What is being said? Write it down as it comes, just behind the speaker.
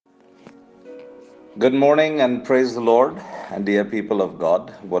Good morning and praise the Lord. And dear people of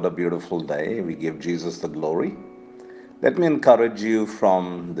God, what a beautiful day. We give Jesus the glory. Let me encourage you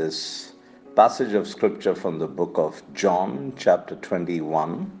from this passage of scripture from the book of John, chapter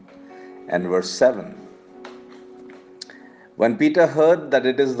 21 and verse 7. When Peter heard that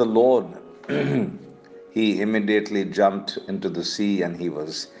it is the Lord, he immediately jumped into the sea and he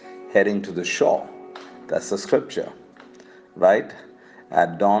was heading to the shore. That's the scripture, right?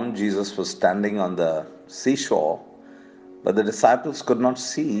 At dawn, Jesus was standing on the seashore, but the disciples could not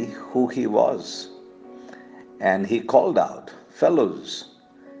see who he was. And he called out, "Fellows,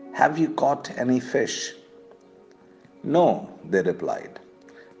 have you caught any fish?" "No," they replied.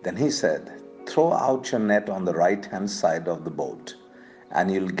 Then he said, "Throw out your net on the right hand side of the boat, and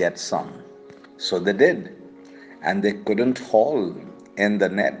you'll get some." So they did. And they couldn't haul in the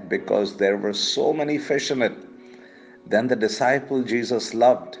net because there were so many fish in it. Then the disciple Jesus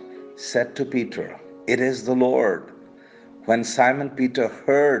loved said to Peter, "It is the Lord." When Simon Peter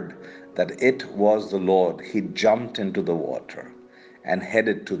heard that it was the Lord, he jumped into the water and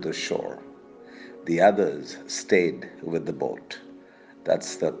headed to the shore. The others stayed with the boat.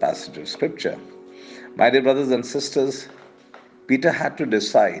 That's the passage of scripture. My dear brothers and sisters, Peter had to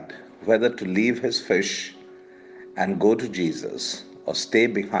decide whether to leave his fish and go to Jesus or stay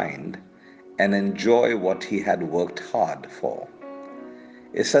behind and enjoy what he had worked hard for.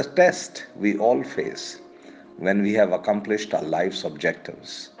 It's a test we all face when we have accomplished our life's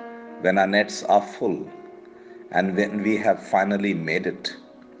objectives, when our nets are full, and when we have finally made it.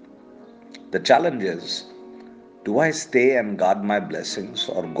 The challenge is, do I stay and guard my blessings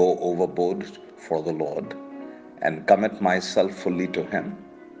or go overboard for the Lord and commit myself fully to Him?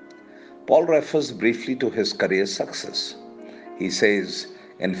 Paul refers briefly to his career success. He says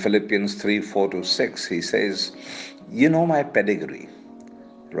in Philippians 3 4 to 6, he says, "You know my pedigree,"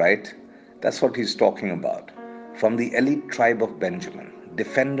 right? That's what he's talking about. From the elite tribe of Benjamin,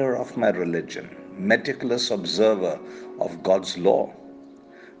 defender of my religion, meticulous observer of God's law.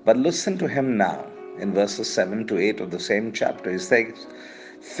 But listen to him now in verses 7 to 8 of the same chapter. He says,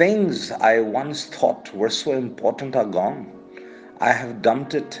 "Things I once thought were so important are gone. I have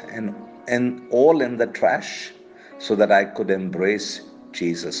dumped it in all in the trash so that I could embrace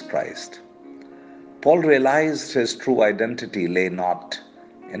Jesus Christ." Paul realized his true identity lay not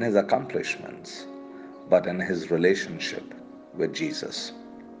in his accomplishments, but in his relationship with Jesus.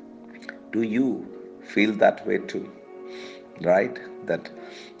 Do you feel that way too? Right? That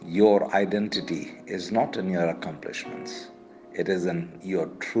your identity is not in your accomplishments, it is in your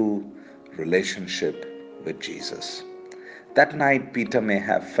true relationship with Jesus. That night, Peter may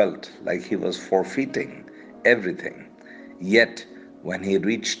have felt like he was forfeiting everything. Yet, when he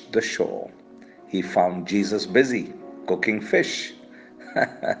reached the shore, he found Jesus busy cooking fish.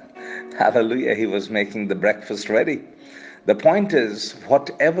 Hallelujah, he was making the breakfast ready. The point is,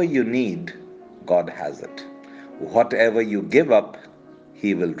 whatever you need, God has it. Whatever you give up,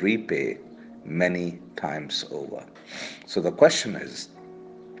 He will repay many times over. So the question is,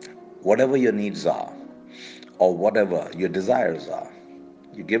 whatever your needs are, or whatever your desires are,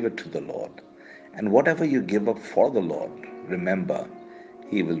 you give it to the Lord. And whatever you give up for the Lord, remember,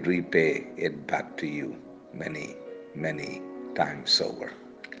 He will repay it back to you many, many times over.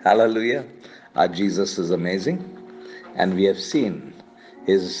 Hallelujah. Our Jesus is amazing, and we have seen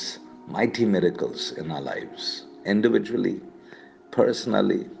His mighty miracles in our lives, individually,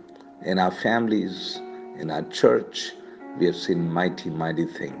 personally, in our families, in our church. We have seen mighty, mighty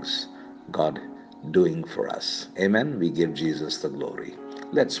things God doing for us. Amen. We give Jesus the glory.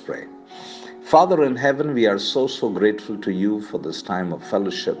 Let's pray. Father in heaven, we are so, so grateful to you for this time of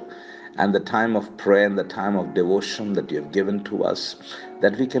fellowship and the time of prayer and the time of devotion that you have given to us,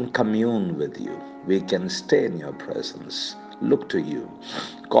 that we can commune with you. We can stay in your presence, look to you,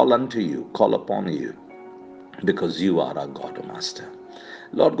 call unto you, call upon you, because you are our God, O Master.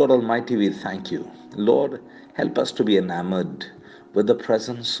 Lord God Almighty, we thank you. Lord, help us to be enamored with the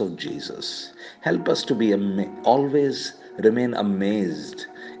presence of Jesus. Help us to be always remain amazed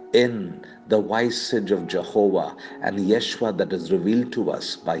in the visage of Jehovah and Yeshua that is revealed to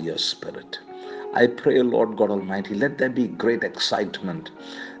us by your Spirit. I pray, Lord God Almighty, let there be great excitement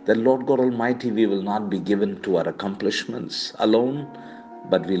that, Lord God Almighty, we will not be given to our accomplishments alone,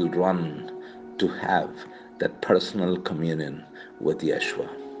 but we'll run to have that personal communion with Yeshua.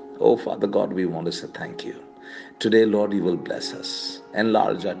 Oh, Father God, we want to say thank you. Today, Lord, you will bless us,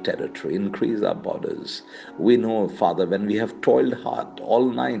 enlarge our territory, increase our borders. We know, Father, when we have toiled hard all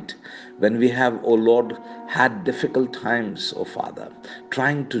night, when we have, oh Lord, had difficult times, oh Father,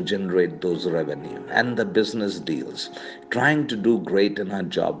 trying to generate those revenue and the business deals, trying to do great in our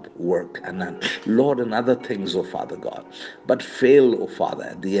job work and Lord, and other things, oh Father God, but fail, oh Father,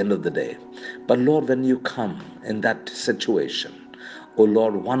 at the end of the day. But Lord, when you come in that situation, oh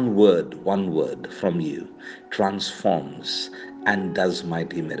Lord, one word from you transforms and does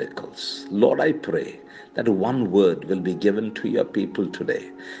mighty miracles. Lord, I pray that one word will be given to your people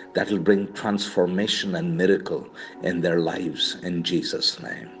today that will bring transformation and miracle in their lives in Jesus'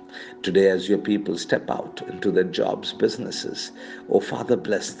 name. Today, as your people step out into their jobs, businesses, oh Father,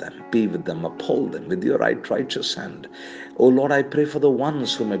 bless them, be with them, uphold them with your right righteous hand. Oh Lord, I pray for the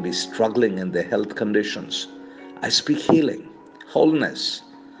ones who may be struggling in their health conditions. I speak healing, wholeness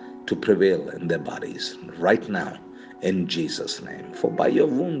to prevail in their bodies right now in Jesus' name. For by your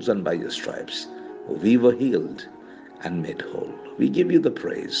wounds and by your stripes, we were healed and made whole. We give you the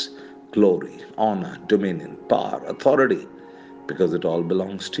praise, glory, honor, dominion, power, authority, because it all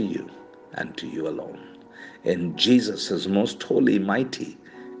belongs to you and to you alone. In Jesus' most holy, mighty,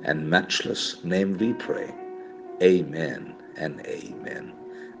 and matchless name we pray. Amen and amen.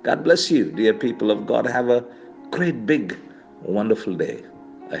 God bless you, dear people of God. Have a great, big, wonderful day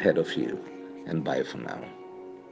ahead of you. And bye for now.